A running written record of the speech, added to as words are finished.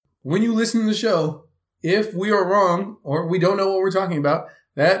when you listen to the show, if we are wrong or we don't know what we're talking about,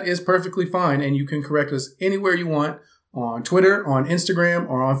 that is perfectly fine. And you can correct us anywhere you want on Twitter, on Instagram,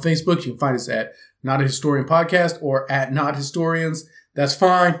 or on Facebook. You can find us at Not a Historian Podcast or at Not Historians. That's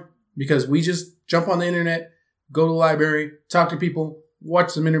fine because we just jump on the internet, go to the library, talk to people,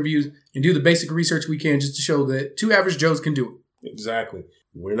 watch some interviews, and do the basic research we can just to show that two average Joes can do it. Exactly.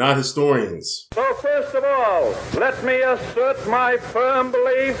 We're not historians. So first of all, let me assert my firm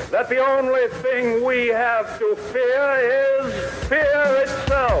belief that the only thing we have to fear is fear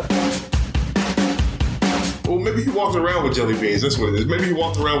itself. Well, maybe he walked around with jelly beans. That's what it is. Maybe he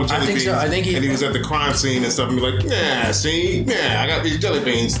walked around with jelly beans. So. I think and he was at the crime scene and stuff and be like, I got these jelly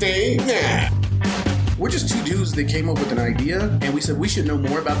beans, see? Nah. We're just two dudes that came up with an idea, and we said we should know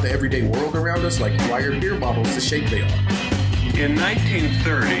more about the everyday world around us, like why are beer bottles the shape they are. In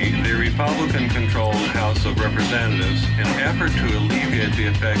 1930, the Republican-controlled House of Representatives, in an effort to alleviate the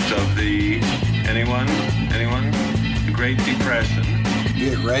effects of the the Great Depression.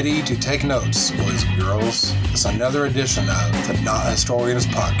 Get ready to take notes, boys and girls. It's another edition of the Not Historians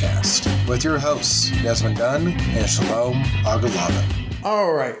Podcast with your hosts, Desmond Dunn and Shalom Agalava.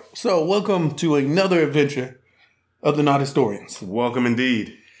 All right, so welcome to another adventure of the Not Historians. Welcome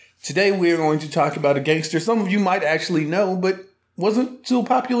indeed. Today we are going to talk about a gangster some of you might actually know, but wasn't too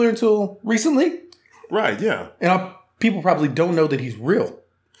popular until recently. Right, yeah. And people probably don't know that he's real.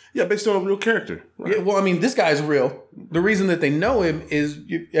 Yeah, based on a real character. Right. Yeah, well, I mean, this guy's real. The reason that they know him is,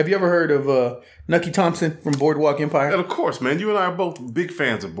 have you ever heard of Nucky Johnson from Boardwalk Empire? And of course, man. You and I are both big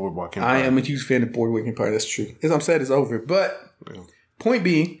fans of Boardwalk Empire. I am a huge fan of Boardwalk Empire. That's true. As I'm sad, it's over. But point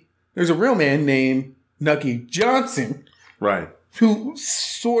being, there's a real man named Nucky Johnson. Right. Who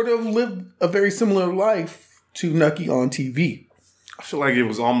sort of lived a very similar life to Nucky on TV. I feel like it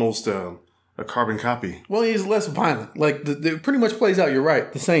was almost a carbon copy. Well, he's less violent. Like, it pretty much plays out, you're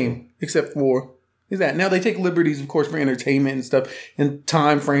right, the same, except for is that. Now, they take liberties, of course, for entertainment and stuff, and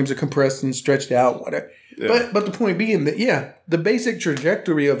time frames are compressed and stretched out, whatever. Yeah. But the point being that, yeah, the basic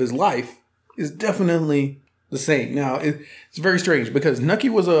trajectory of his life is definitely the same. Now, it's very strange because Nucky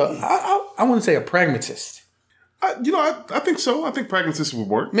was I wouldn't say a pragmatist. I think so. I think pragmatist would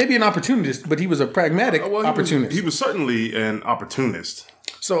work. Maybe an opportunist, but he was a pragmatic opportunist. He was certainly an opportunist.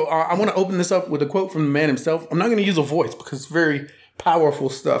 So I want to open this up with a quote from the man himself. I'm not going to use a voice because it's very powerful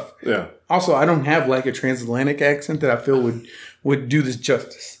stuff. Yeah. Also, I don't have like a transatlantic accent that I feel would do this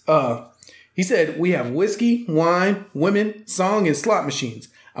justice. He said, "We have whiskey, wine, women, song, and slot machines.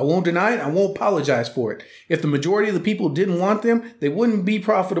 I won't deny it. I won't apologize for it. If the majority of the people didn't want them, they wouldn't be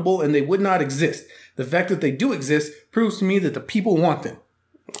profitable and they would not exist. The fact that they do exist proves to me that the people want them."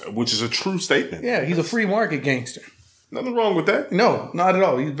 Which is a true statement. Yeah, he's a free market gangster. Nothing wrong with that. No, not at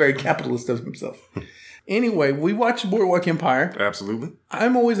all. He's very capitalist of himself. Anyway, we watched Boardwalk Empire. Absolutely.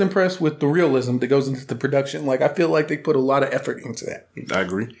 I'm always impressed with the realism that goes into the production. Like, I feel like they put a lot of effort into that. I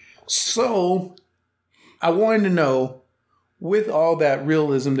agree. So, I wanted to know, with all that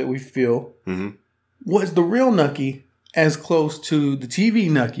realism that we feel, was the real Nucky as close to the TV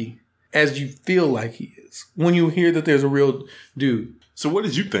Nucky as you feel like he is when you hear that there's a real dude? So what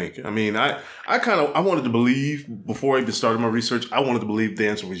did you think? I mean, I wanted to believe, before I even started my research, I wanted to believe the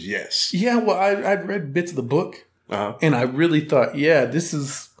answer was yes. Yeah, well, I'd read bits of the book, and I really thought, yeah, this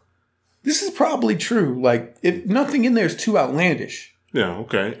is probably true. Like, if nothing in there is too outlandish. Yeah,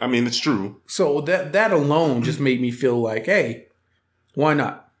 okay. I mean, it's true. So that alone just made me feel like, hey, why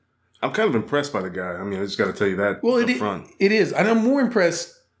not? I'm kind of impressed by the guy. I mean, I just got to tell you that up front. It is. And I'm more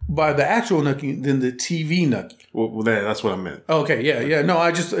impressed by the actual Nucky than the TV Nucky. Well, that's what I meant. Okay, yeah. No,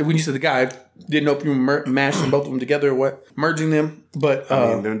 I just, when you said the guy, I didn't know if you were mashing both of them together or what, merging them. But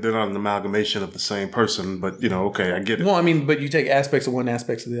I mean, they're not an amalgamation of the same person, but, okay, I get it. Well, I mean, but you take aspects of one,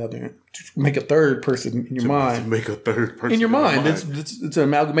 aspects of the other, to make a third person in your mind. To make a third person in your mind. It's an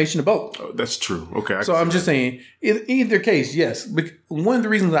amalgamation of both. Oh, that's true. Okay. So I'm just saying, in either case, yes. But one of the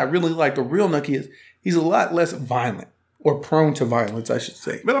reasons I really like the real Nucky is he's a lot less violent. Or prone to violence, I should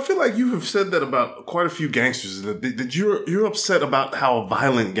say. Man, I feel like you have said that about quite a few gangsters. That you're upset about how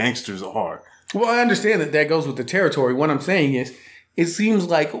violent gangsters are. Well, I understand that goes with the territory. What I'm saying is, it seems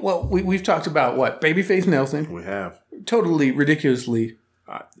like, well, we've talked about what? Babyface Nelson. We have. Totally ridiculously.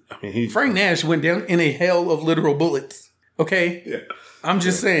 Frank Nash went down in a hail of literal bullets. Okay? Yeah. I'm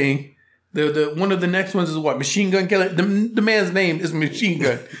just saying, the one of the next ones is what? Machine Gun Kelly? The man's name is Machine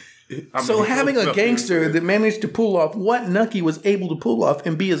Gun. So having a gangster that managed to pull off what Nucky was able to pull off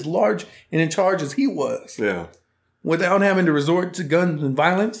and be as large and in charge as he was, without having to resort to guns and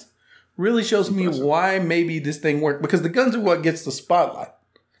violence, really shows me why maybe this thing worked. Because the guns are what gets the spotlight.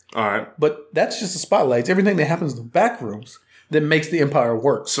 All right. But that's just the spotlight. It's everything that happens in the back rooms. that makes the empire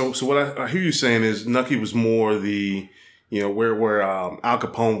work. So what I hear you saying is Nucky was more the, where Al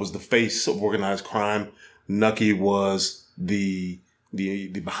Capone was the face of organized crime. Nucky was the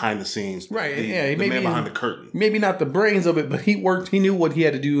behind the scenes, right? The man behind the curtain. Maybe not the brains of it, but he worked. He knew what he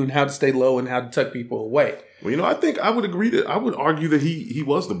had to do and how to stay low and how to tuck people away. Well, I think I would argue that he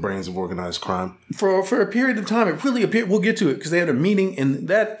was the brains of organized crime for a period of time. It really appeared. We'll get to it because they had a meeting, and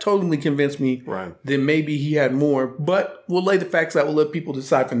that totally convinced me that maybe he had more. But we'll lay the facts out. We'll let people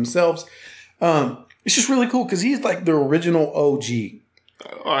decide for themselves. It's just really cool because he's like the original OG.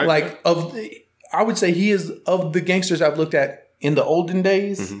 All right. I would say he is of the gangsters I've looked at in the olden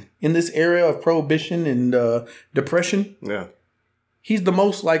days, in this era of prohibition and depression. Yeah. He's the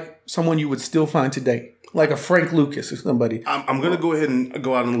most like someone you would still find today. Like a Frank Lucas or somebody. I'm going to go ahead and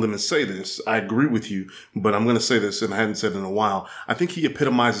go out on a limb and say this. I agree with you, but I'm going to say this, and I hadn't said it in a while. I think he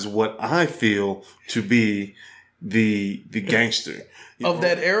epitomizes what I feel to be the gangster. Of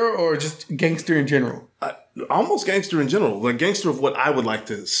that era or just gangster in general? Almost gangster in general. Like gangster of what I would like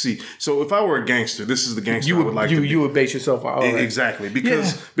to see. So if I were a gangster, this is the gangster I would like to be. You would base yourself on. Right. Exactly.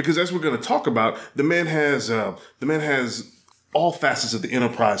 Because as we're going to talk about, the man has all facets of the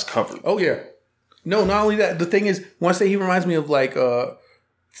enterprise covered. Oh, yeah. No, not only that. The thing is, when I say he reminds me of like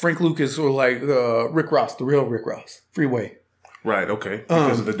Frank Lucas or like Rick Ross, the real Rick Ross, Freeway. Right, okay.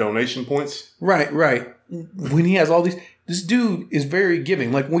 Because of the donation points? Right. When he has all these... This dude is very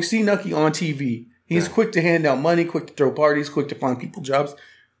giving. Like when we see Nucky on TV, he's quick to hand out money, quick to throw parties, quick to find people jobs.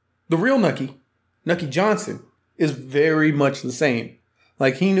 The real Nucky Johnson, is very much the same.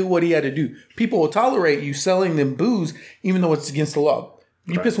 Like he knew what he had to do. People will tolerate you selling them booze even though it's against the law.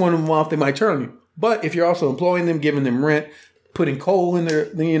 You piss one of them off, they might turn on you. But if you're also employing them, giving them rent, putting coal in their,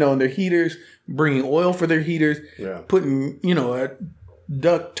 in their heaters, bringing oil for their heaters, putting, a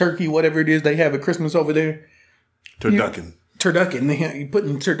duck, turkey, whatever it is they have at Christmas over there. Turducken. You're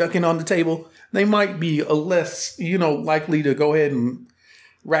putting turducken on the table. They might be less, likely to go ahead and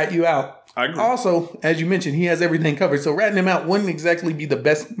rat you out. I agree. Also, as you mentioned, he has everything covered. So ratting him out wouldn't exactly be the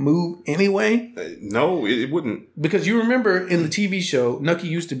best move anyway. No, it wouldn't. Because you remember in the TV show, Nucky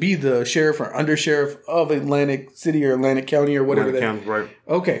used to be the sheriff or undersheriff of Atlantic City or Atlantic County or whatever. Atlantic County, right.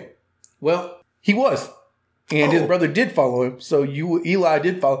 Okay. Well, he was. And his brother did follow him. So Eli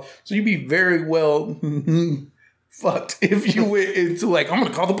did follow. So you'd be very well fucked if you went into like, I'm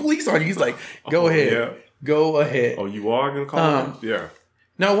going to call the police on you. He's like, go ahead. Yeah. Go ahead. Oh, you are going to call them? Yeah.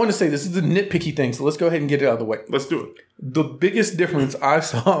 Now, I want to say this is a nitpicky thing, so let's go ahead and get it out of the way. Let's do it. The biggest difference I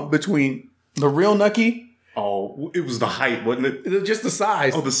saw between the real Nucky... Oh, it was the height, wasn't it? Just the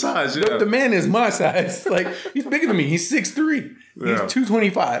size. Oh, the size, yeah. The man is my size. Like, he's bigger than me. He's 6'3". He's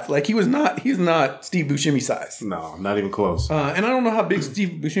 225. Like, he's not Steve Buscemi size. No, not even close. And I don't know how big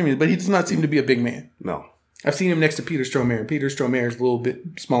Steve Buscemi is, but he does not seem to be a big man. No. I've seen him next to Peter Stormare. Peter Stormare is a little bit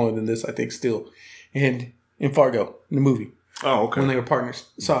smaller than this, I think, still. And in Fargo, in the movie. Oh, okay. When they were partners.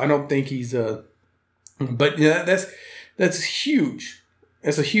 So I don't think he's but yeah, that's huge.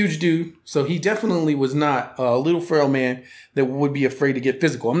 That's a huge dude. So he definitely was not a little frail man that would be afraid to get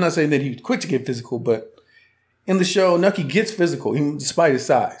physical. I'm not saying that he was quick to get physical, but in the show, Nucky gets physical, despite his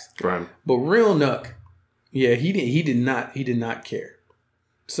size. Right. But real Nuck, yeah, he did not care.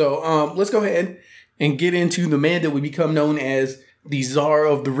 So let's go ahead and get into the man that would become known as the Czar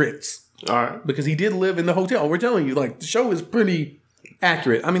of the Ritz. All right. Because he did live in the hotel. We're telling you, like, the show is pretty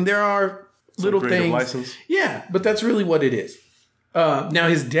accurate. I mean, there are little things. License. Yeah, but that's really what it is. Now,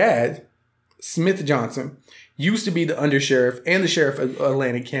 his dad, Smith Johnson, used to be the undersheriff and the sheriff of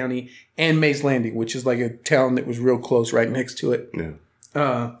Atlantic County and Mace Landing, which is like a town that was real close right next to it. Yeah.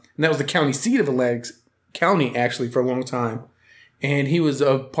 And that was the county seat of Atlantic County, actually, for a long time. And he was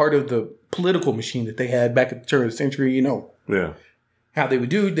a part of the political machine that they had back at the turn of the century, Yeah. How they would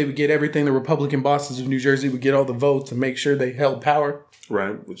get everything. The Republican bosses of New Jersey would get all the votes and make sure they held power.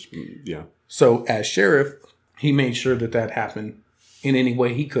 Right. So as sheriff, he made sure that happened in any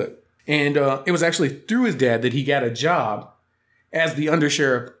way he could. And it was actually through his dad that he got a job as the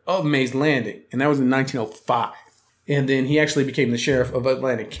undersheriff of Mays Landing. And that was in 1905. And then he actually became the sheriff of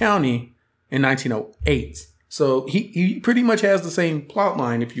Atlantic County in 1908. So he pretty much has the same plot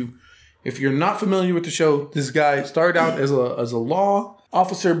line. If you're not familiar with the show, this guy started out as a law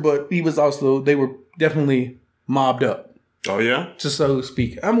officer, but they were definitely mobbed up. Oh, yeah? To so to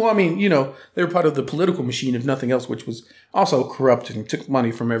speak. They were part of the political machine, if nothing else, which was also corrupt and took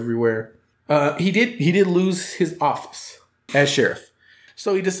money from everywhere. He did lose his office as sheriff.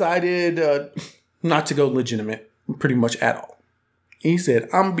 So he decided not to go legitimate pretty much at all. He said,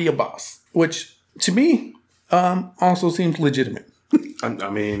 I'm going to be a boss, which to me also seems legitimate. I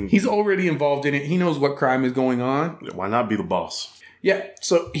mean, He's already involved in it. He knows what crime is going on. why not be the boss? Yeah,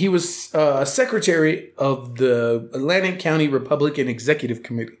 so he was secretary of the Atlantic County Republican Executive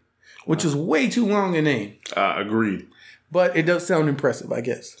Committee, which is way too long a name. Agreed. But it does sound impressive, I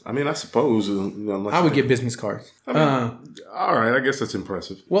guess. I mean, I suppose. I would get business cards. I mean, all right, I guess that's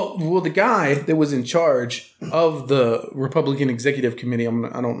impressive. Well, the guy that was in charge of the Republican Executive Committee,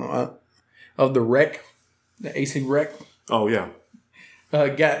 I don't know, of the REC, the AC REC. Oh, yeah.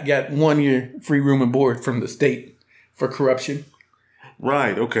 Got 1 year free room and board from the state for corruption.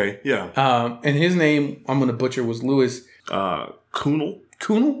 Right, okay, yeah. And his name, I'm going to butcher, was Louis Kunal?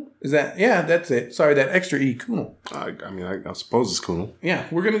 Kunal? Is that? Yeah, that's it. Sorry, that extra E, Kunal. I mean, I suppose it's Kunal. Yeah,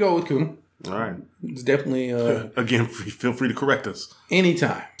 we're going to go with Kunal. All right. It's definitely... Again, feel free to correct us.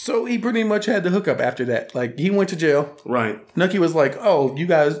 Anytime. So he pretty much had the hookup after that. Like, he went to jail. Right. Nucky was like, oh, you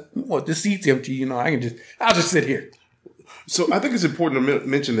guys, the seat's empty. You know, I'll just sit here. So I think it's important to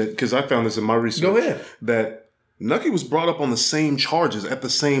mention that, because I found this in my research. Go ahead. That Nucky was brought up on the same charges at the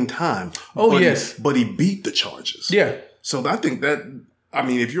same time. Oh, yes. But he beat the charges. Yeah. So I think that, I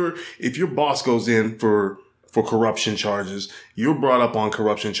mean, if your boss goes in for corruption charges, you're brought up on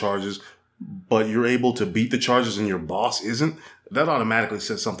corruption charges, but you're able to beat the charges and your boss isn't, that automatically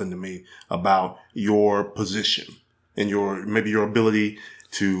says something to me about your position and maybe your ability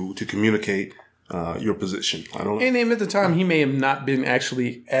to communicate your position. I don't know. And at the time, he may have not been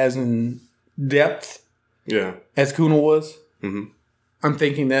actually as in depth as Kunal was. Mm-hmm. I'm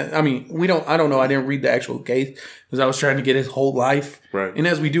thinking that, I mean, I don't know. I didn't read the actual case because I was trying to get his whole life. Right. And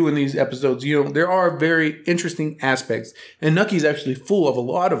as we do in these episodes, you know, there are very interesting aspects. And Nucky's actually full of a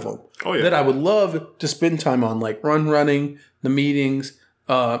lot of them that I would love to spend time on, like running, the meetings,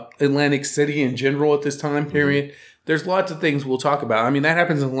 Atlantic City in general at this time period. Mm-hmm. There's lots of things we'll talk about. I mean, that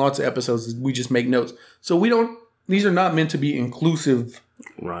happens in lots of episodes. We just make notes. So these are not meant to be inclusive.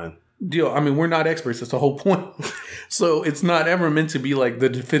 Right. Deal. I mean, we're not experts. That's the whole point. So it's not ever meant to be like the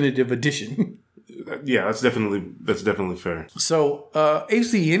definitive edition. Yeah, that's definitely fair. So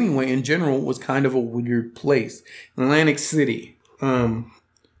AC anyway, in general, was kind of a weird place. Atlantic City.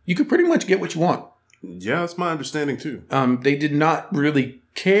 You could pretty much get what you want. Yeah, that's my understanding too. They did not really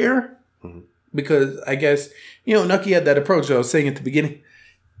care because I guess, you know, Nucky had that approach I was saying at the beginning.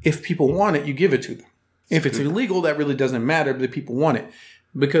 If people want it, you give it to them. If it's illegal, that really doesn't matter, but the people want it.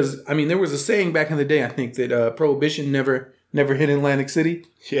 Because, I mean, there was a saying back in the day, I think, that Prohibition never hit Atlantic City.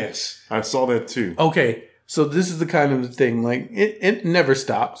 Yes, I saw that too. Okay, so this is the kind of thing, like, it never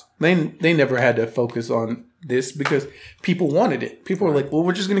stopped. They never had to focus on this because people wanted it. People were like, well,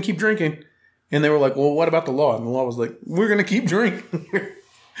 we're just going to keep drinking. And they were like, well, what about the law? And the law was like, we're going to keep drinking.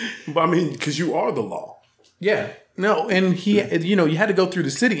 But I mean, because you are the law. Yeah. No, and you know, you had to go through the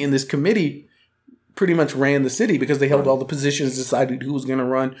city, and this committee pretty much ran the city because they held all the positions, decided who was going to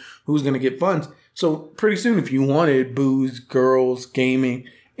run, who was going to get funds. So pretty soon, if you wanted booze, girls, gaming,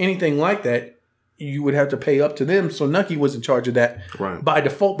 anything like that, you would have to pay up to them. So Nucky was in charge of that by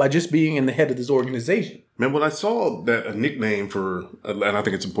default, by just being in the head of this organization. Man, when I saw that a nickname for, and I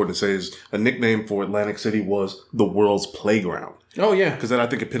think it's important to say, is a nickname for Atlantic City was the world's playground. Oh, yeah. Because that, I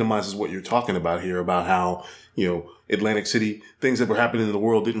think, epitomizes what you're talking about here, about how, you know, Atlantic City, things that were happening in the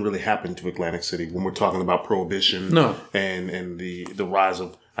world didn't really happen to Atlantic City when we're talking about Prohibition and the rise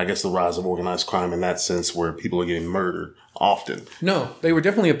of, I guess, the rise of organized crime in that sense, where people are getting murdered often. No, they were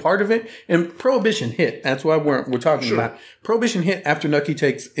definitely a part of it. And Prohibition hit. That's why we're talking about. Prohibition hit after Nucky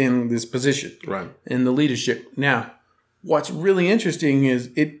takes in this position. Right. In the leadership. Now, what's really interesting is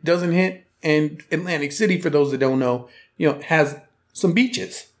it doesn't hit, and Atlantic City, for those that don't know, you know, has some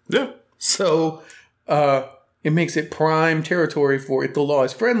beaches. Yeah. So, it makes it prime territory for, if the law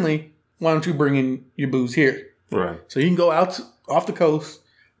is friendly, why don't you bring in your booze here? Right. So you can go out off the coast,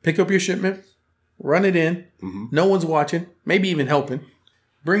 pick up your shipment, run it in. Mm-hmm. No one's watching, maybe even helping.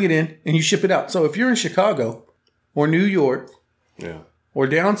 Bring it in, and you ship it out. So if you're in Chicago or New York or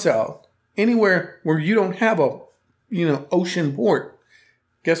down south, anywhere where you don't have a, you know, ocean port,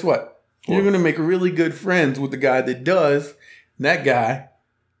 guess what? You're going to make really good friends with the guy that does. That guy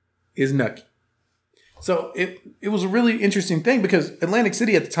is Nucky. So it was a really interesting thing because Atlantic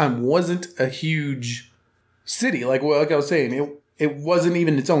City at the time wasn't a huge city. Like I was saying, it wasn't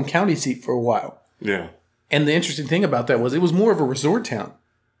even its own county seat for a while. Yeah. And the interesting thing about that was it was more of a resort town.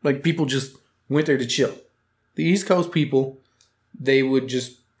 Like people just went there to chill. The East Coast people, they would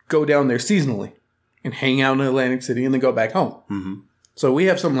just go down there seasonally and hang out in Atlantic City and then go back home. Mm-hmm. So we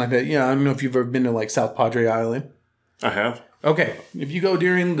have something like that. Yeah, I don't know if you've ever been to like South Padre Island. I have. Okay. If you go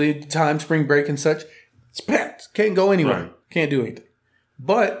during the time, spring break and such, it's packed. Can't go anywhere. Right. Can't do anything.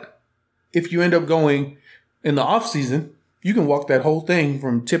 But if you end up going in the off season, You can walk that whole thing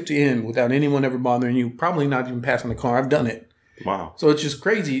from tip to end without anyone ever bothering you. Probably not even passing the car. I've done it. Wow. So it's just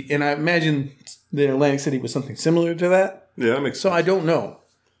crazy. And I imagine that Atlantic City was something similar to that. Yeah, that makes sense. So I don't know.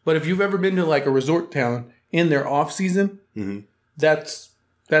 But if you've ever been to like a resort town in their off season, that's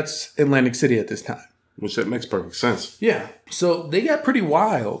Atlantic City at this time. Which that makes perfect sense. Yeah. So they got pretty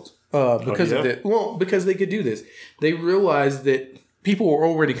wild because of it. Well, because they could do this. They realized that people were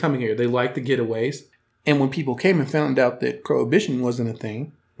already coming here. They liked the getaways. And when people came and found out that prohibition wasn't a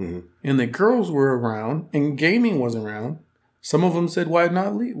thing, and that girls were around and gaming was around, some of them said, "Why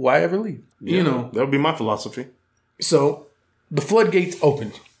not leave? Why ever leave?" Yeah, you know, that would be my philosophy. So the floodgates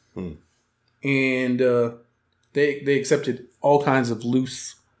opened, and they accepted all kinds of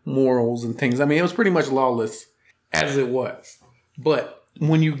loose morals and things. I mean, it was pretty much lawless as it was. But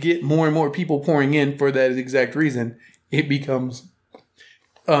when you get more and more people pouring in for that exact reason, it becomes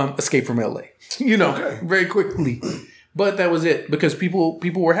Escape from LA. You know, very quickly. But that was it, because people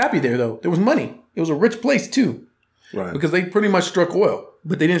were happy there, though. There was money. It was a rich place, too. Right. Because they pretty much struck oil.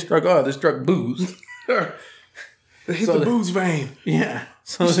 But they didn't struck oil. They struck booze. They hit the booze vein. Yeah.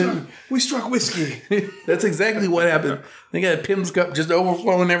 So we struck whiskey. That's exactly what happened. They got a Pim's cup just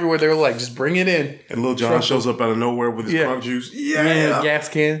overflowing everywhere. They were like, just bring it in. And Lil Jon shows up out of nowhere with his crunk juice. Yeah. Gas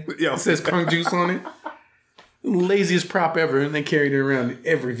can. Yeah. It says crunk juice on it. Laziest prop ever. And they carried it around in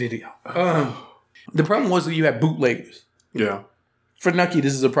every video. The problem was that you had bootleggers. Yeah. For Nucky,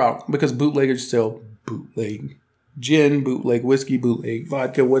 this is a problem because bootleggers sell bootleg gin, bootleg whiskey, bootleg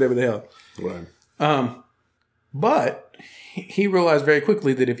vodka, whatever the hell. Right. But he realized very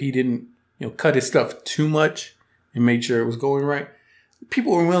quickly that if he didn't, cut his stuff too much and made sure it was going right,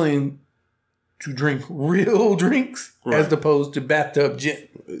 people were willing to drink real drinks as opposed to bathtub gin.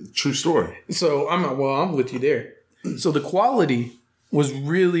 True story. So I'm with you there. So the quality was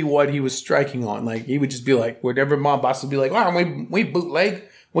really what he was striking on. Like, he would just be like, whatever my boss would be like, we bootleg.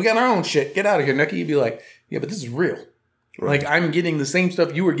 We got our own shit. Get out of here, Nucky. He'd be like, yeah, but this is real. Right. Like, I'm getting the same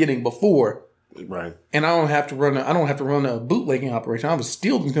stuff you were getting before. Right. And I don't have to run a bootlegging operation. I have a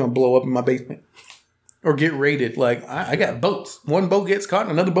steel that's going to blow up in my basement or get raided. Like, I got boats. One boat gets caught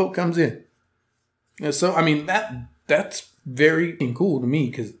and another boat comes in. And so, I mean, that's very cool to me,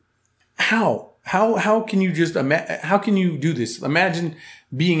 because How can you just how can you do this? Imagine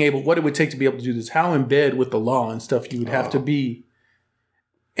being able, what it would take to be able to do this. How in bed with the law and stuff you would have to be,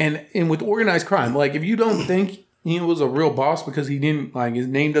 and with organized crime. Like, if you don't think he was a real boss because he didn't, like, his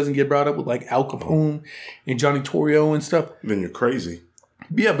name doesn't get brought up with like Al Capone and Johnny Torrio and stuff, then you're crazy.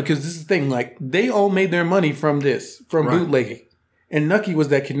 Yeah, because this is the thing. Like, they all made their money from bootlegging, and Nucky was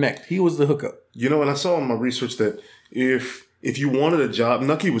that connect. He was the hookup. And I saw in my research that if you wanted a job,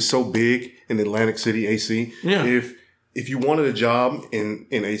 Nucky was so big in Atlantic City, AC. Yeah. If you wanted a job in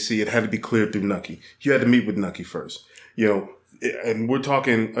AC, it had to be cleared through Nucky. You had to meet with Nucky first. And we're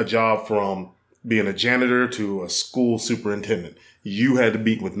talking a job from being a janitor to a school superintendent. You had to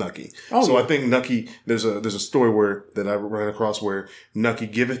meet with Nucky. Oh, so yeah. I think Nucky, there's a story that I ran across where Nucky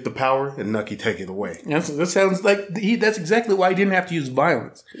giveth the power and Nucky taketh away. That sounds like that's exactly why he didn't have to use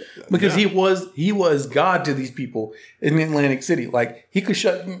violence, because he was God to these people in Atlantic City. Like, he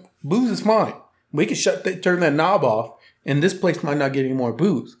could booze is fine. We could turn that knob off, and this place might not get any more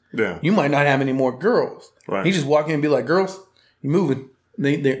booze. Yeah, you might not have any more girls. Right. He just walk in and be like, "Girls, you moving?"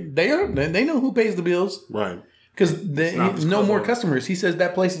 They know who pays the bills. Right. Because no more customers. He says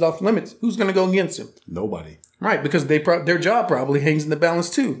that place is off limits. Who's going to go against him? Nobody. Right, because their job probably hangs in the balance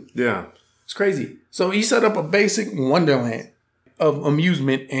too. Yeah. It's crazy. So he set up a basic wonderland of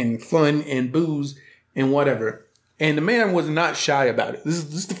amusement and fun and booze and whatever. And the man was not shy about it. This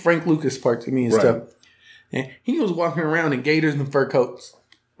is the Frank Lucas part to me and stuff. And he was walking around in gaiters and fur coats.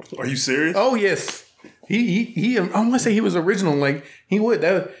 Are you serious? Oh, yes. He I want to say he was original. Like, he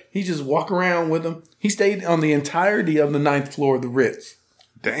just walk around with them. He stayed on the entirety of the 9th floor of the Ritz.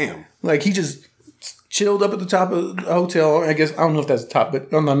 Damn. Like, he just chilled up at the top of the hotel. I guess, I don't know if that's the top,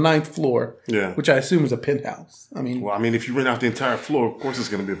 but on the 9th floor. Yeah. Which I assume is a penthouse. If you rent out the entire floor, of course it's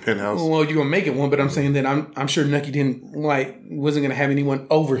going to be a penthouse. Well, you're going to make it one, but I'm saying that I'm sure Nucky wasn't going to have anyone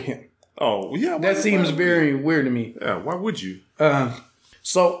over him. Oh, yeah. That seems very weird to me. Yeah, why would you?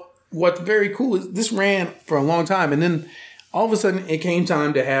 So what's very cool is this ran for a long time, and then all of a sudden it came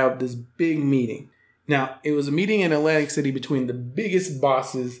time to have this big meeting. Now, it was a meeting in Atlantic City between the biggest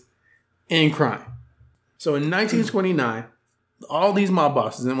bosses in crime. So in 1929, all these mob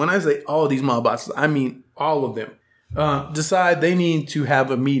bosses, and when I say all these mob bosses, I mean all of them, decide they need to have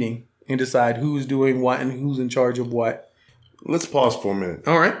a meeting and decide who's doing what and who's in charge of what. Let's pause for a minute.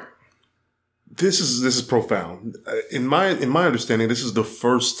 All right. This is profound. In my understanding, this is the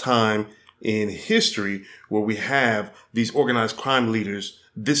first time in history where we have these organized crime leaders,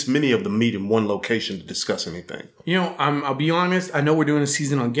 this many of them meet in one location to discuss anything. You know, I'll be honest. I know we're doing a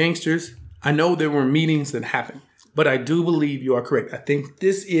season on gangsters. I know there were meetings that happened, but I do believe you are correct. I think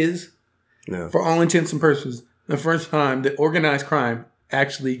this is, for all intents and purposes, the first time that organized crime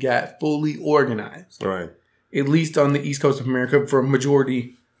actually got fully organized. Right. At least on the East Coast of America for a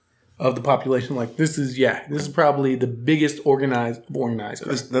majority of the population. Like, this is probably the biggest organized crime.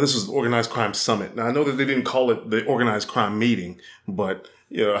 This is the Organized Crime Summit. Now, I know that they didn't call it the Organized Crime Meeting, but,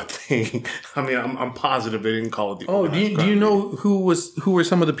 I'm positive they didn't call it the Organized Crime do you know Meeting. who were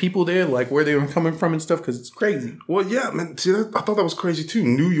some of the people there? Like, where they were coming from and stuff? Because it's crazy. Well, yeah, man. See, I thought that was crazy, too.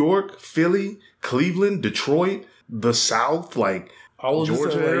 New York, Philly, Cleveland, Detroit, the South, like... All of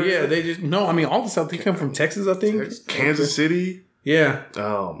Georgia the area? all the South, they come from Texas, I think. Kansas City. Yeah.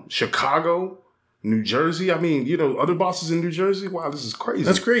 Chicago, New Jersey. Other bosses in New Jersey. Wow, this is crazy.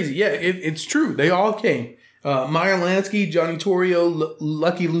 That's crazy. Yeah, it's true. They all came. Meyer Lansky, Johnny Torrio,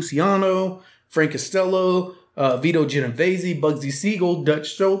 Lucky Luciano, Frank Costello, Vito Genovese, Bugsy Siegel,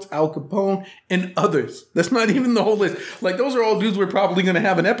 Dutch Schultz, Al Capone, and others. That's not even the whole list. Like, those are all dudes we're probably going to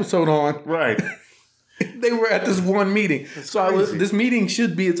have an episode on. Right. They were at this one meeting. This meeting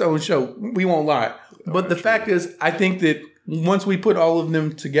should be its own show. We won't lie. But the fact is, I think that once we put all of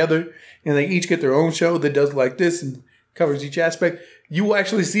them together and they each get their own show that does like this and covers each aspect, you will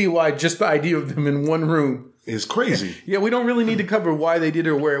actually see why just the idea of them in one room is crazy. Yeah, we don't really need to cover why they did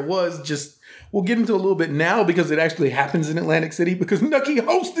it or where it was. Just we'll get into a little bit now because it actually happens in Atlantic City because Nucky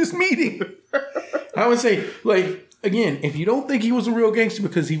hosts this meeting. I would say, again, if you don't think he was a real gangster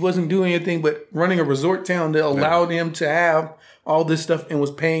because he wasn't doing anything but running a resort town that allowed him to have all this stuff and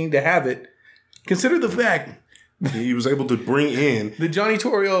was paying to have it, consider the fact he was able to bring in the Johnny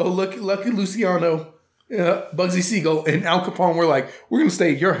Torrio, Lucky Luciano, Bugsy Siegel, and Al Capone were like, we're going to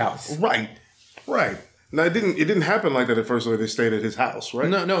stay at your house. Right. Now, it didn't happen like that at first. They stayed at his house, right?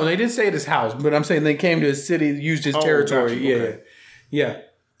 No, they didn't stay at his house, but I'm saying they came to his city, used his territory. Gotcha. Yeah. Okay.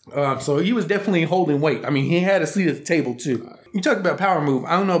 Yeah. So he was definitely holding weight. I mean, he had a seat at the table, too. You talk about power move.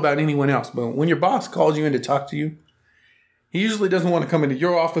 I don't know about anyone else, but when your boss calls you in to talk to you, he usually doesn't want to come into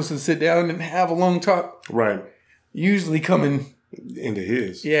your office and sit down and have a long talk. Right. Usually coming into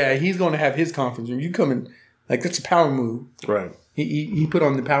his. Yeah, he's going to have his conference room. You come in, that's a power move. Right. He put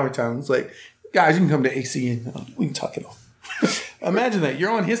on the power time. It's like, guys, you can come to AC and we can talk it off. Imagine that.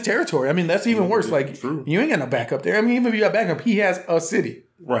 You're on his territory. I mean, that's even worse. True. You ain't got no backup there. I mean, even if you got backup, he has a city.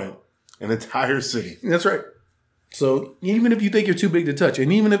 Right. An entire city. That's right. So even if you think you're too big to touch,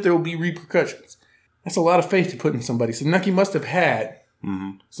 and even if there will be repercussions, that's a lot of faith to put in somebody. So Nucky must have had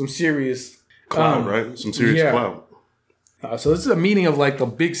some serious clout, right? Some serious clout. So this is a meeting of the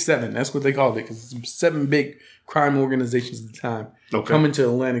Big Seven. That's what they called it because it's 7 big crime organizations at the time coming to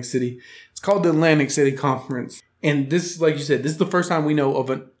Atlantic City. It's called the Atlantic City Conference. And this, like you said, this is the first time we know of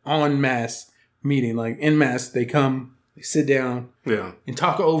an en masse meeting. En masse, they come, they sit down, and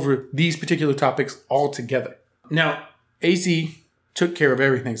talk over these particular topics all together. Now, AC took care of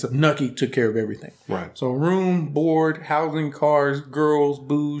everything, so Nucky took care of everything. Right. So room, board, housing, cars, girls,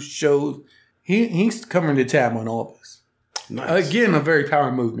 booze, shows. He's covering the tab on all of this. Nice. Again, a very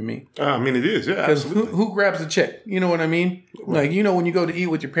power move to me. I mean, it is. Yeah, because who grabs the check? You know what I mean? Right. When you go to eat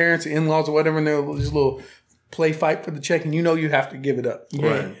with your parents, or in-laws, or whatever, and there's a little play fight for the check, and you have to give it up.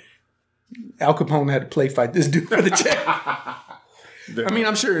 Right. Al Capone had to play fight this dude for the check. I mean,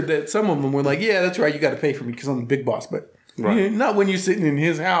 I'm sure that some of them were like, yeah, that's right, you got to pay for me because I'm the big boss. But not when you're sitting in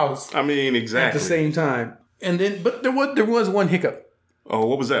his house. I mean, exactly. At the same time. And then, but there was one hiccup. Oh,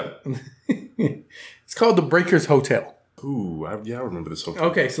 what was that? It's called the Breakers Hotel. Ooh, I remember this hotel.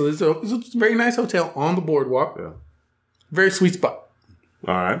 Okay, so it's a very nice hotel on the boardwalk. Yeah. Very sweet spot.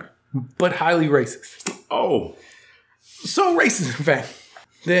 All right. But highly racist. Oh. So racist, in fact,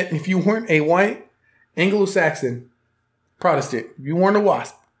 that if you weren't a white Anglo-Saxon Protestant, if you weren't a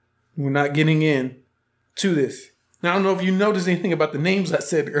WASP, you were not getting in to this. Now, I don't know if you noticed anything about the names I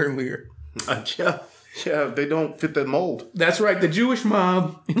said earlier. Yeah, they don't fit that mold. That's right. The Jewish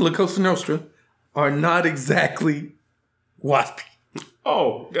mob in La Cosa Nostra are not exactly WASP.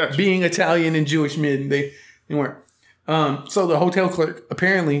 Oh, gotcha. Being Italian and Jewish men, they weren't. So the hotel clerk,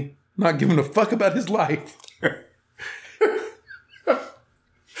 apparently not giving a fuck about his life,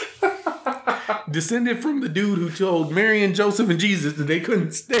 descended from the dude who told Mary and Joseph and Jesus that they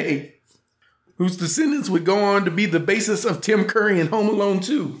couldn't stay, whose descendants would go on to be the basis of Tim Curry and Home Alone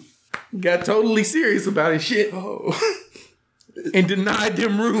 2. Got totally serious about his shit and denied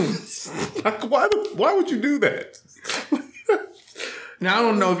them rooms. Why would you do that? Now, I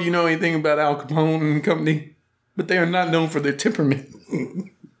don't know if you know anything about Al Capone and company, but they are not known for their temperament.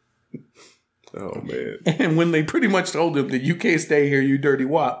 Oh, man. And when they pretty much told him that you can't stay here, you dirty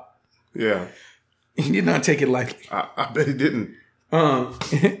wop, Yeah. he did not take it lightly. I bet he didn't.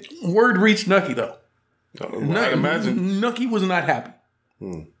 Word reached Nucky, though. I imagine. Nucky was not happy.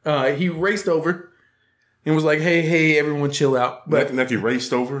 He raced over and was like, hey, everyone chill out. But Nucky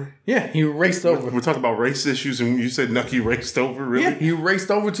raced over? Yeah, he raced over. We're talking about race issues and you said Nucky raced over? Really? Yeah, he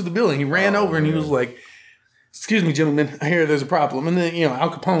raced over to the building. He ran over and he was like, excuse me, gentlemen, I hear there's a problem. And then,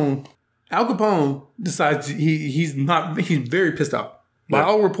 Al Capone decides he's very pissed off. By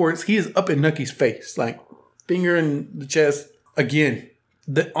all reports, he is up in Nucky's face, like finger in the chest. Again,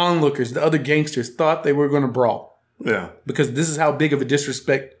 the onlookers, the other gangsters, thought they were going to brawl. Yeah. Because this is how big of a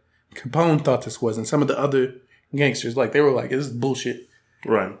disrespect Capone thought this was. And some of the other gangsters, they were like, this is bullshit.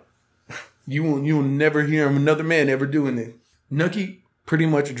 Right. You will never hear another man ever doing this. Nucky pretty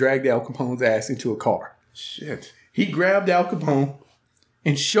much dragged Al Capone's ass into a car. Shit. He grabbed Al Capone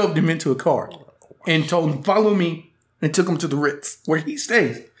and shoved him into a car and told him, follow me, and took him to the Ritz where he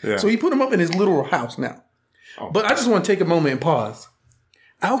stays. Yeah. So he put him up in his literal house now. Oh. But I just want to take a moment and pause.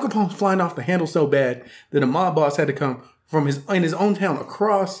 Al Capone's flying off the handle so bad that a mob boss had to come from in his own town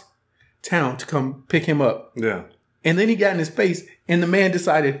across town to come pick him up. Yeah. And then he got in his face and the man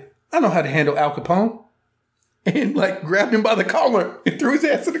decided, I know how to handle Al Capone. And grabbed him by the collar and threw his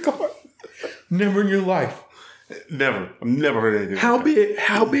ass in the car. Never in your life. Never. I've never heard anything.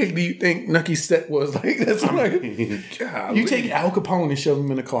 How big do you think Nucky's set was? That's you take Al Capone and shove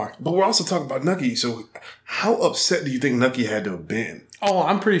him in a car. But we're also talking about Nucky. So how upset do you think Nucky had to have been? Oh,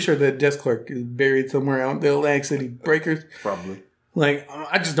 I'm pretty sure that desk clerk is buried somewhere out in the Atlantic City Breakers. Probably.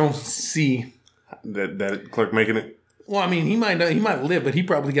 I just don't see that clerk making it. Well, I mean, he might live, but he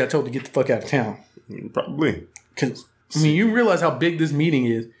probably got told to get the fuck out of town. Probably. Because you realize how big this meeting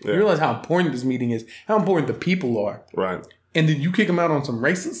is. Yeah. You realize how important this meeting is. How important the people are. Right. And then you kick him out on some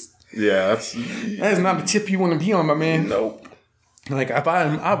racist? Yeah, that is not the tip you want to be on, my man. Nope.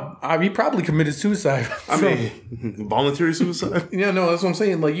 He probably committed suicide. Voluntary suicide? Yeah, no, that's what I'm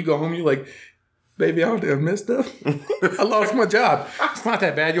saying. You go home, you're like, baby, I done messed up. I lost my job. It's not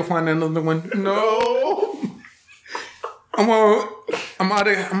that bad. You'll find another one. No. I might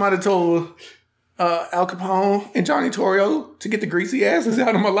have told Al Capone and Johnny Torrio to get the greasy asses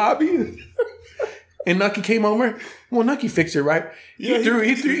out of my lobby. And Nucky came over. Well, Nucky fixed it, right? Yeah,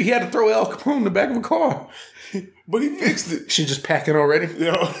 he had to throw Al Capone in the back of a car. But he fixed it. She just packing already?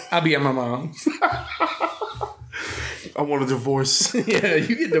 Yeah. I'll be at my mom's. I want a divorce. Yeah,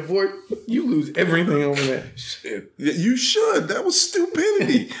 you get divorced, you lose everything over that. Shit. You should. That was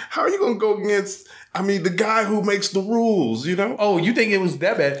stupidity. How are you going to go against, the guy who makes the rules, Oh, you think it was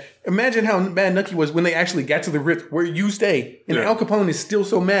that bad? Imagine how bad Nucky was when they actually got to the Ritz where you stay. And Al Capone is still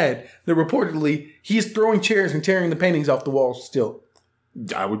so mad that reportedly he's throwing chairs and tearing the paintings off the walls still.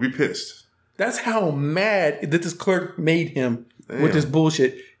 I would be pissed. That's how mad that this clerk made him with this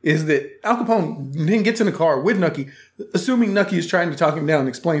bullshit. Is that Al Capone then gets in the car with Nucky, assuming Nucky is trying to talk him down and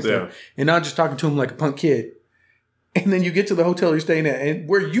explain stuff, and not just talking to him like a punk kid. And then you get to the hotel you're staying at, and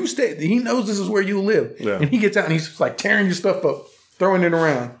where you stay, he knows this is where you live. Yeah. And he gets out and he's just tearing your stuff up, throwing it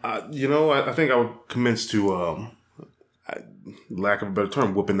around. I think I would commence to, lack of a better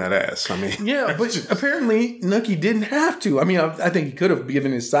term, whooping that ass. Yeah, but apparently Nucky didn't have to. I think he could have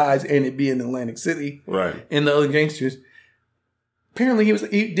given his size and it being Atlantic City. Right. And the other gangsters. Apparently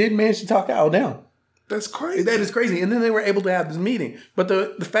he did manage to talk Al down. That's crazy. That is crazy. And then they were able to have this meeting. But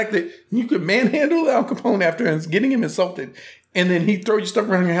the fact that you could manhandle Al Capone after getting him insulted, and then he throw your stuff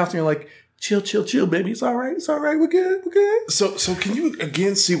around your house and you're like, chill, baby. It's all right. We're good. So can you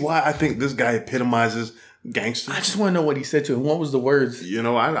again see why I think this guy epitomizes gangster? I just want to know what he said to him. What was the words? I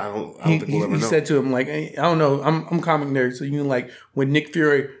don't think we'll ever know. He said to him, I don't know. I'm a comic nerd. So when Nick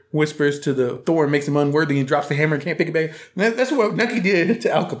Fury whispers to the Thor and makes him unworthy and drops the hammer and can't pick it back. That's what Nucky did to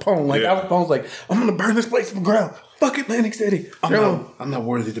Al Capone. Al Capone's like, I'm going to burn this place to the ground. Fuck Atlantic City. I'm not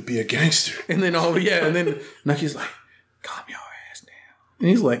worthy to be a gangster. And then, and then Nucky's like, calm your ass down. And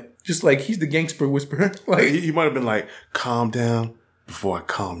he's like, he's the gangster whisperer. He might have been like, calm down before I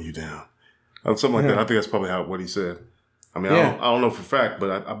calm you down. Something like that. I think that's probably what he said. I don't know for a fact,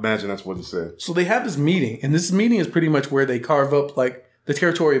 but I imagine that's what he said. So they have this meeting, and this meeting is pretty much where they carve up the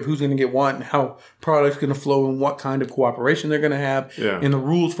territory of who's going to get what and how product's going to flow and what kind of cooperation they're going to have and the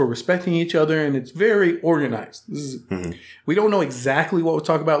rules for respecting each other. And it's very organized. We don't know exactly what we'll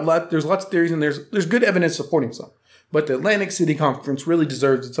talk about. There's lots of theories and there's good evidence supporting some. But the Atlantic City Conference really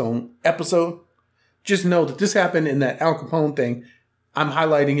deserves its own episode. Just know that this happened in that Al Capone thing. I'm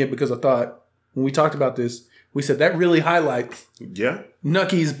highlighting it because I thought when we talked about this, we said that really highlights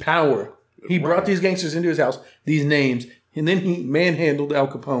Nucky's power. He brought these gangsters into his house, these names, and then he manhandled Al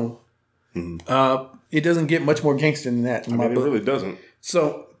Capone It doesn't get much more gangster than that in my book. It really doesn't.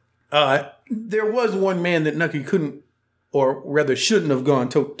 So there was one man that Nucky couldn't, or rather shouldn't have gone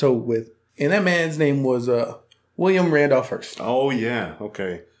toe-to-toe with. And that man's name was William Randolph Hearst. Oh, yeah.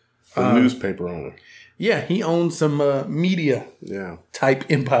 Okay. The newspaper owner. Yeah, he owned some media type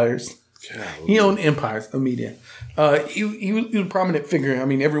empires. Golly. He owned empires of media. He was a prominent figure. I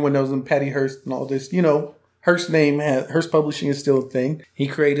mean, everyone knows him, Patty Hearst and all this. You know, Hearst Publishing is still a thing. He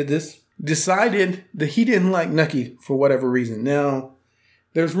created this. Decided that he didn't like Nucky for whatever reason. Now,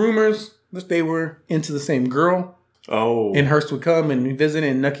 there's rumors that they were into the same girl. Oh. And Hearst would come and visit,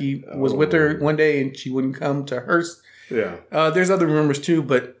 and Nucky was with her one day, and she wouldn't come to Hearst. Yeah. There's other rumors too,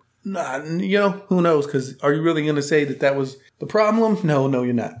 but who knows? Because are you really going to say that was the problem? No,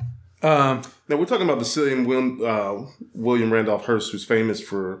 you're not. Now we're talking about the same William Randolph Hearst, who's famous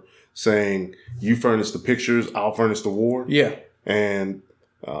for saying, "You furnish the pictures, I'll furnish the war." Yeah. And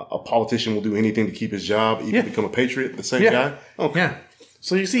a politician will do anything to keep his job, even become a patriot. The same guy. Okay. Yeah.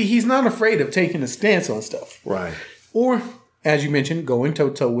 So you see, he's not afraid of taking a stance on stuff. Right. Or, as you mentioned, going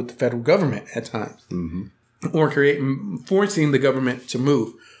toe-to-toe with the federal government at times. Mm-hmm. Or forcing the government to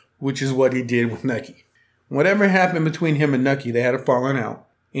move, which is what he did with Nucky. Whatever happened between him and Nucky, they had a falling out.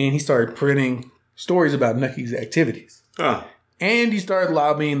 And he started printing stories about Nucky's activities. And he started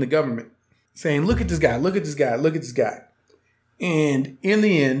lobbying the government, saying, look at this guy, look at this guy, look at this guy. And in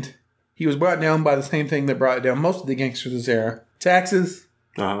the end, he was brought down by the same thing that brought down most of the gangsters of this era. Taxes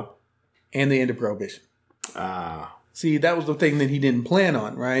and the end of Prohibition. See, that was the thing that he didn't plan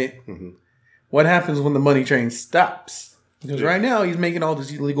on, right? Mm-hmm. What happens when the money train stops? Because right now he's making all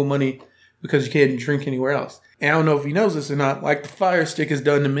this illegal money because you can't drink anywhere else. And I don't know if he knows this or not, like the Fire Stick has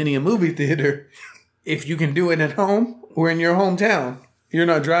done to many a movie theater. If you can do it at home or in your hometown, you're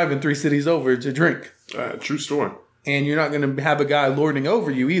not driving 3 cities over to drink. True story. And you're not going to have a guy lording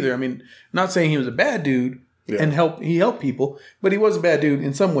over you either. I mean, not saying he was a bad dude and he helped people, but he was a bad dude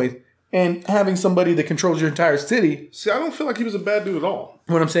in some ways. And having somebody that controls your entire city. See, I don't feel like he was a bad dude at all.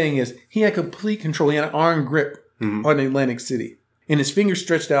 What I'm saying is he had complete control. He had an iron grip on Atlantic City. And his fingers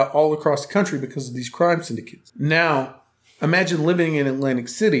stretched out all across the country because of these crime syndicates. Now, imagine living in Atlantic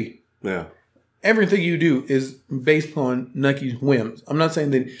City. Yeah. Everything you do is based on Nucky's whims. I'm not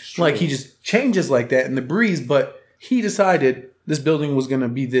saying that he just changes like that in the breeze, but he decided this building was going to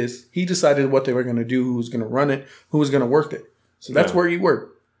be this. He decided what they were going to do, who was going to run it, who was going to work it. So that's where you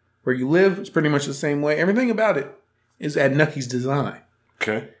work. Where you live, it's pretty much the same way. Everything about it is at Nucky's design.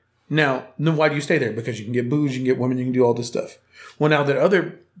 Okay. Now, then why do you stay there? Because you can get booze, you can get women, you can do all this stuff. Well, now that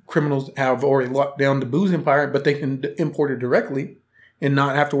other criminals have already locked down the booze empire, but they can import it directly and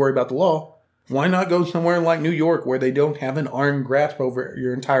not have to worry about the law, why not go somewhere like New York where they don't have an iron grasp over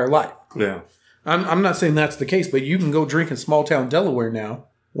your entire life? Yeah. I'm not saying that's the case, but you can go drink in small town Delaware now.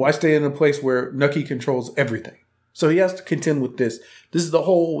 Why stay in a place where Nucky controls everything? So he has to contend with this. This is the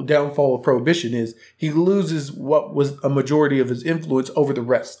whole downfall of Prohibition is he loses what was a majority of his influence over the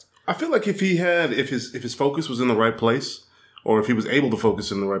rest. I feel like if his focus was in the right place, or if he was able to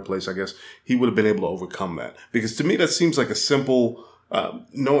focus in the right place, I guess he would have been able to overcome that. Because to me, that seems like a simple, and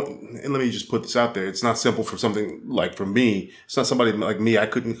let me just put this out there. It's not simple for something like for me. It's not somebody like me. I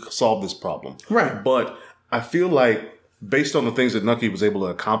couldn't solve this problem. Right. But I feel like based on the things that Nucky was able to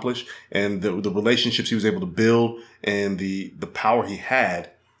accomplish and the relationships he was able to build and the power he had,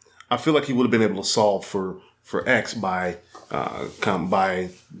 I feel like he would have been able to solve for X by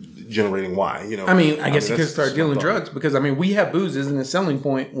generating Y. You know, I guess he could start dealing drugs because we have booze isn't a selling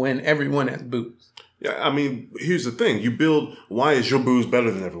point when everyone has booze. Yeah, here's the thing: why is your booze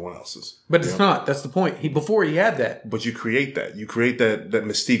better than everyone else's? But it's not. That's the point. Before he had that. But you create that. You create that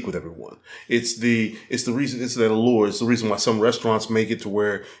mystique with everyone. It's the reason. It's that allure. It's the reason why some restaurants make it to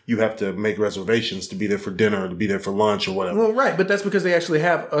where you have to make reservations to be there for dinner or to be there for lunch or whatever. Well, right, but that's because they actually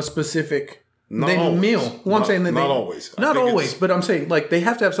have a specific meal. Well, I'm saying that not always. Not always, but I'm saying they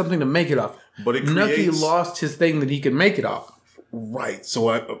have to have something to make it off. But it Nucky lost his thing that he could make it off. Right.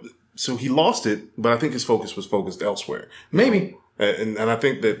 So he lost it, but I think his focus was focused elsewhere. Maybe. And I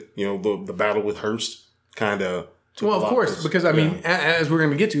think that, the battle with Hearst kind of... Well, of course, because, as we're going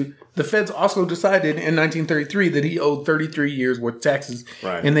to get to, the feds also decided in 1933 that he owed 33 years worth of taxes,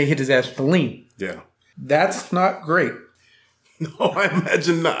 right. And they hit his ass with a lien. Yeah. That's not great. No, I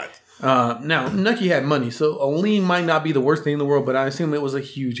imagine not. Now, Nucky had money, so a lien might not be the worst thing in the world, but I assume it was a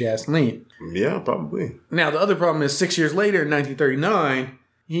huge-ass lien. Yeah, probably. Now, the other problem is 6 years later, in 1939...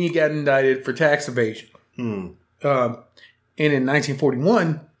 he got indicted for tax evasion. And in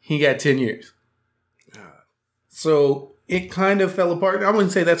 1941, he got 10 years. So it kind of fell apart. I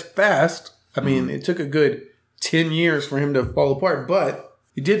wouldn't say that's fast. It took a good 10 years for him to fall apart. But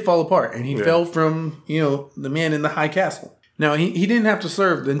It did fall apart, and he fell from, the man in the high castle. Now, he didn't have to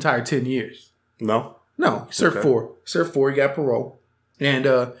serve the entire 10 years. No? No, he served 4. Served 4, he got parole.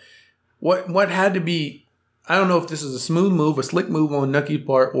 And what had to be, I don't know if this is a smooth move, a slick move on Nucky's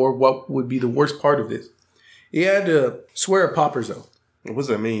part, or what would be the worst part of this. He had to swear a pauper's oath. What does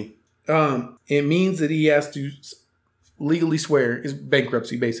that mean? It means that he has to legally swear, is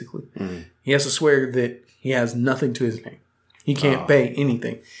bankruptcy, basically. Mm. He has to swear that he has nothing to his name. He can't pay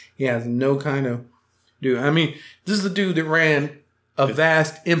anything. He has no kind of dude. I mean, this is the dude that ran a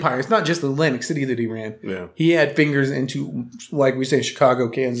vast empire. It's not just Atlantic City that he ran. Yeah. He had fingers into, like we say, Chicago,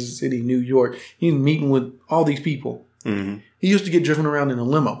 Kansas City, New York. He was meeting with all these people. Mm-hmm. He used to get driven around in a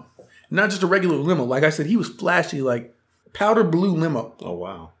limo. Not just a regular limo. Like I said, he was flashy, like powder blue limo. Oh,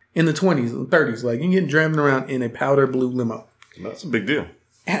 wow. In the 20s and 30s. Like, you get driven around in a powder blue limo. That's a big deal.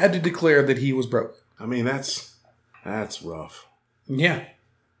 Had to declare that he was broke. I mean, that's rough. Yeah.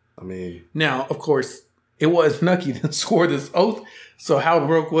 I mean. Now, of course, it was Nucky that swore this oath. So how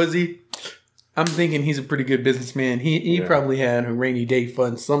broke was he? I'm thinking he's a pretty good businessman. He probably had a rainy day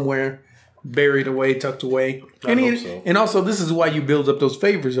fund somewhere, buried away, tucked away. I hope so. And also, this is why you build up those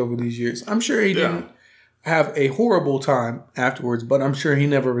favors over these years. I'm sure he didn't have a horrible time afterwards, but I'm sure he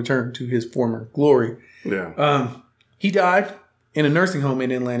never returned to his former glory. Yeah. He died in a nursing home in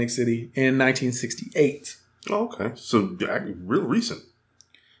Atlantic City in 1968. Oh, okay. So, real recent.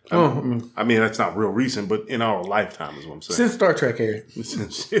 I mean, that's not real recent, but in our lifetime is what I'm saying. Since Star Trek era.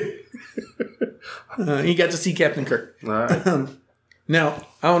 He got to see Captain Kirk. All right. Now,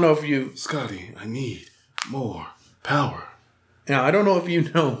 I don't know if you... Scotty, I need more power. Now, I don't know if you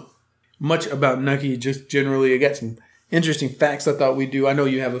know much about Nucky, just generally. I got some interesting facts I thought we'd do. I know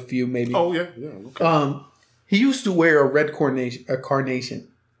you have a few, maybe. Oh, yeah. Okay. He used to wear a red carnation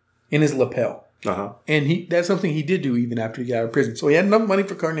in his lapel. Uh-huh. And that's something he did do even after he got out of prison. So he had enough money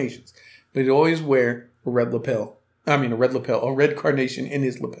for carnations. But he'd always wear a red carnation in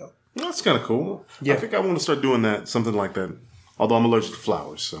his lapel. That's kind of cool. Yeah. I think I want to start doing that, something like that. Although I'm allergic to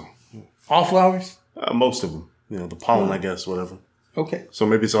flowers, so. All flowers? Most of them. The pollen, I guess, whatever. Okay. So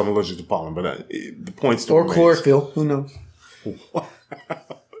maybe it's I'm allergic to pollen, but the point still remains. Chlorophyll. Who knows?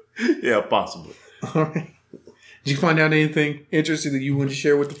 Yeah, possibly. All right. Did you find out anything interesting that you wanted to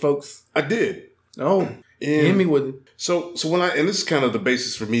share with the folks? I did. Oh, hit me with it. So and this is kind of the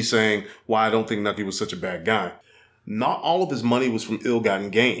basis for me saying why I don't think Nucky was such a bad guy. Not all of his money was from ill-gotten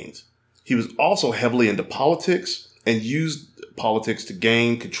gains. He was also heavily into politics and used politics to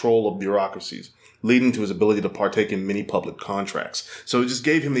gain control of bureaucracies, leading to his ability to partake in many public contracts. So it just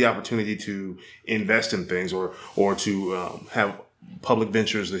gave him the opportunity to invest in things or to have public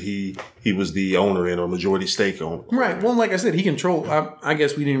ventures that he was the owner in or majority stake owner. Right. Well, like I said, he controlled, I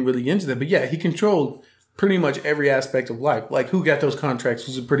guess we didn't really get into that, but yeah, he controlled pretty much every aspect of life. Like who got those contracts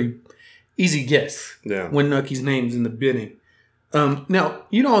was a pretty easy guess when Nucky's name's in the bidding. Now,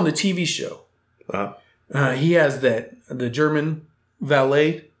 on the TV show, he has the German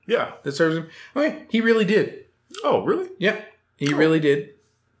valet that serves him. Okay, he really did. Oh, really? Yeah, he really did.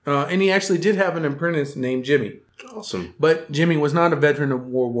 And he actually did have an apprentice named Jimmy. Awesome. But Jimmy was not a veteran of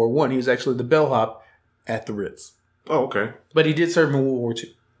World War I. He was actually the bellhop at the Ritz. Oh, okay. But he did serve in World War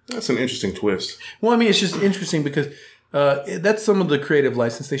II. That's an interesting twist. Well, I mean, it's just interesting because that's some of the creative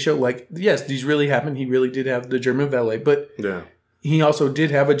license they show. Like, yes, these really happened. He really did have the German valet. But he also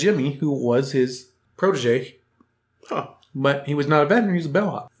did have a Jimmy who was his protege. Huh. But he was not a veteran. He was a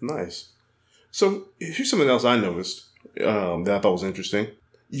bellhop. Nice. So here's something else I noticed that I thought was interesting.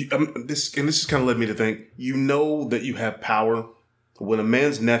 This has kind of led me to think, that you have power when a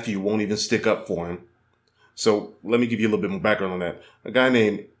man's nephew won't even stick up for him. So let me give you a little bit more background on that. A guy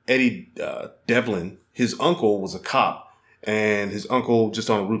named Eddie Devlin, his uncle was a cop, and his uncle, just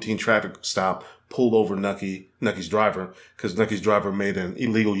on a routine traffic stop, pulled over Nucky's driver because Nucky's driver made an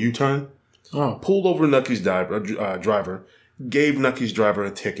illegal U-turn. Oh. Pulled over Nucky's driver, gave Nucky's driver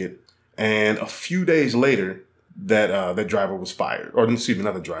a ticket, and a few days later, that driver was fired. Or excuse me,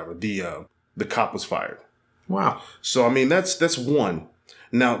 not the driver. The cop was fired. Wow. So I mean that's one.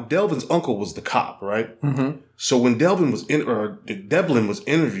 Now Devlin's uncle was the cop, right? Mm-hmm. So when Devlin was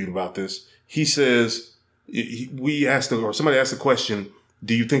interviewed about this, he says somebody asked the question,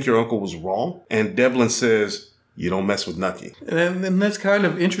 "Do you think your uncle was wrong?" And Devlin says, "You don't mess with Nucky." And that's kind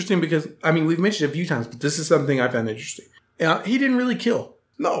of interesting because I mean we've mentioned it a few times, but this is something I found interesting. He didn't really kill.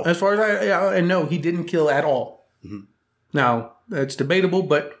 No. As far as I know, he didn't kill at all. Mm-hmm. Now, that's debatable,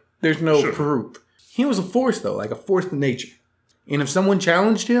 but there's no proof. He was a force, though, like a force of nature. And if someone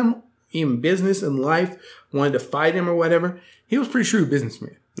challenged him, in business and life, wanted to fight him or whatever, he was a pretty shrewd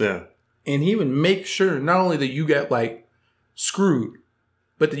businessman. Yeah. And he would make sure not only that you got, screwed,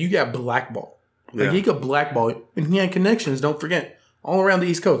 but you got blackball. Like, Yeah. he could blackball you, and he had connections, don't forget, all around the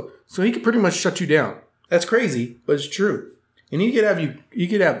East Coast. So he could pretty much shut you down. That's crazy, but it's true. And he could have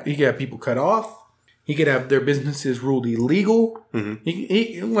people cut off. He could have their businesses ruled illegal.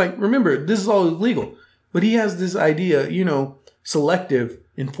 Remember, this is all illegal. But he has this idea, selective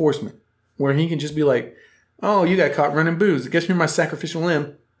enforcement, where he can just be like, oh, you got caught running booze. I guess you're my sacrificial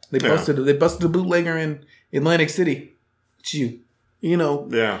limb. They busted a bootlegger in Atlantic City. It's you.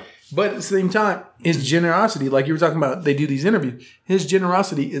 Yeah. But at the same time, his generosity, like you were talking about, they do these interviews. His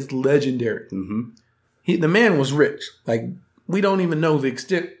generosity is legendary. Mm-hmm. The man was rich. Like, we don't even know the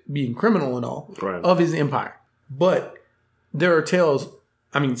extent, being criminal and all, of his empire. But there are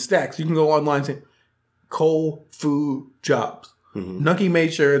stacks. You can go online and say, coal, food, jobs. Mm-hmm. Nucky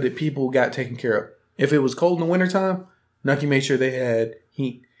made sure that people got taken care of. If it was cold in the wintertime, Nucky made sure they had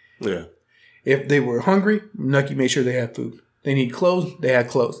heat. Yeah. If they were hungry, Nucky made sure they had food. They need clothes, they had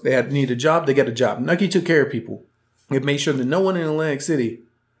clothes. They need a job, they got a job. Nucky took care of people. It made sure that no one in Atlantic City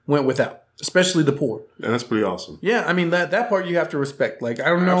went without, especially the poor. And that's pretty awesome. Yeah, I mean, that part you have to respect. Like, I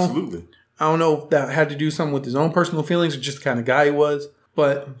don't know. Absolutely. I don't know if that had to do something with his own personal feelings or just the kind of guy he was,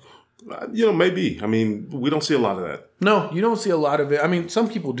 but... maybe. I mean, we don't see a lot of that. No, you don't see a lot of it. I mean, some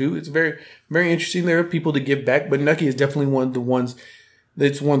people do. It's very, very interesting. There are people that give back, but Nucky is definitely one of the ones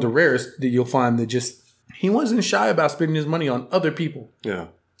that's one of the rarest that you'll find that just... He wasn't shy about spending his money on other people. Yeah.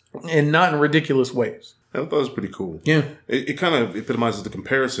 And not in ridiculous ways. I thought it was pretty cool. Yeah. It kind of epitomizes the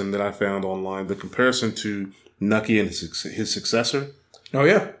comparison that I found online, the comparison to Nucky and his successor. Oh,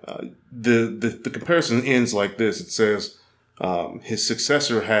 yeah. The comparison ends like this. It says, his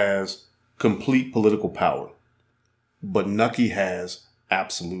successor has complete political power, but Nucky had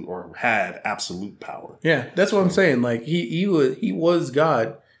absolute power. Yeah, that's what I'm saying. Like, he was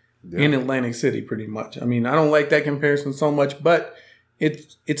God. Yeah. In Atlantic City, pretty much. I mean, I don't like that comparison so much, but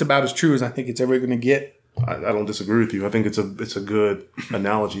it's about as true as I think it's ever going to get. I don't disagree with you. I think it's a good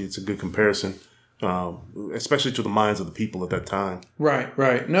analogy. It's a good comparison, especially to the minds of the people at that time.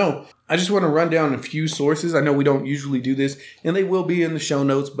 Right. No, I just want to run down a few sources. I know we don't usually do this, and they will be in the show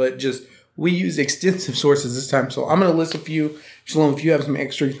notes, but just we use extensive sources this time. So I'm going to list a few. Shalom, if you have some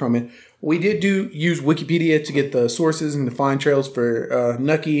extras from it. We did use Wikipedia to get the sources and the find trails for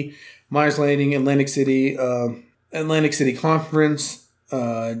Nucky, Myers Landing, Atlantic City Conference,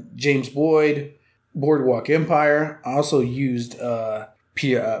 James Boyd, Boardwalk Empire. I also used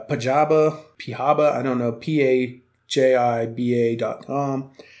Pijaba, I don't know,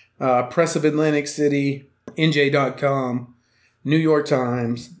 PAJIBA.com, Press of Atlantic City, NJ.com, New York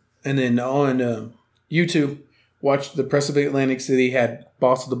Times, and then on YouTube. Watched the Press of Atlantic City, had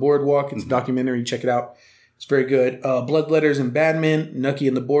Boss of the Boardwalk. It's a documentary. Check it out. It's very good. Bloodletters and Badmen, Nucky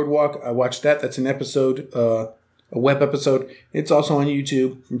and the Boardwalk. I watched that. That's an episode, a web episode. It's also on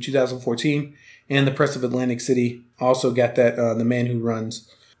YouTube from 2014. And the Press of Atlantic City also got that. The man who ran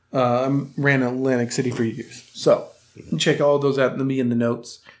Atlantic City for years. So check all those out. Let me in the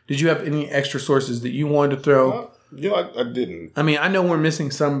notes. Did you have any extra sources that you wanted to throw? I didn't. I mean, I know we're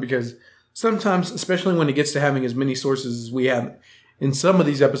missing some because... Sometimes, especially when it gets to having as many sources as we have in some of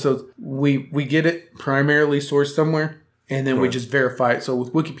these episodes, we get it primarily sourced somewhere, and then we just verify it. So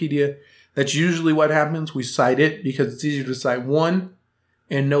with Wikipedia, that's usually what happens. We cite it because it's easier to cite one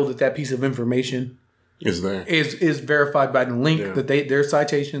and know that piece of information is there, is verified by the link that their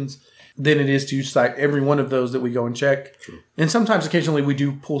citations than it is to cite every one of those that we go and check. True. And sometimes, occasionally, we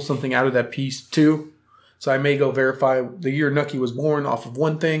do pull something out of that piece too. So I may go verify the year Nucky was born off of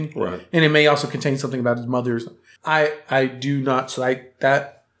one thing. Right. And it may also contain something about his mother's. I do not cite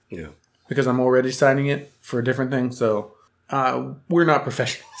that. Yeah. Because I'm already citing it for a different thing. So we're not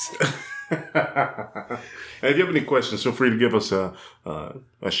professionals. If you have any questions, feel free to give us a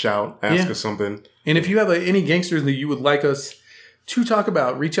shout, ask us something. And if you have any gangsters that you would like us to talk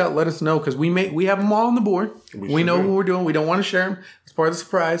about, reach out, let us know. Because we have them all on the board. We know what we're doing. We don't want to share them. It's part of the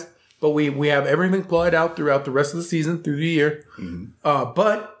surprise. But we have everything plotted out throughout the rest of the season, through the year. Mm-hmm.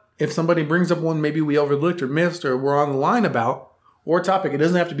 But if somebody brings up one maybe we overlooked or missed or we're on the line about, or topic, it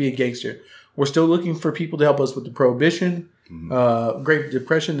doesn't have to be a gangster. We're still looking for people to help us with the Prohibition, Great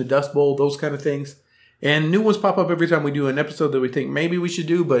Depression, the Dust Bowl, those kind of things. And new ones pop up every time we do an episode that we think maybe we should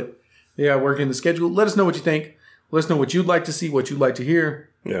do, but working the schedule. Let us know what you think. Let us know what you'd like to see, what you'd like to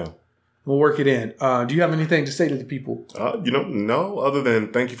hear. Yeah. We'll work it in. Do you have anything to say to the people? No, other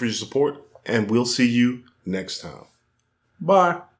than thank you for your support, and we'll see you next time. Bye.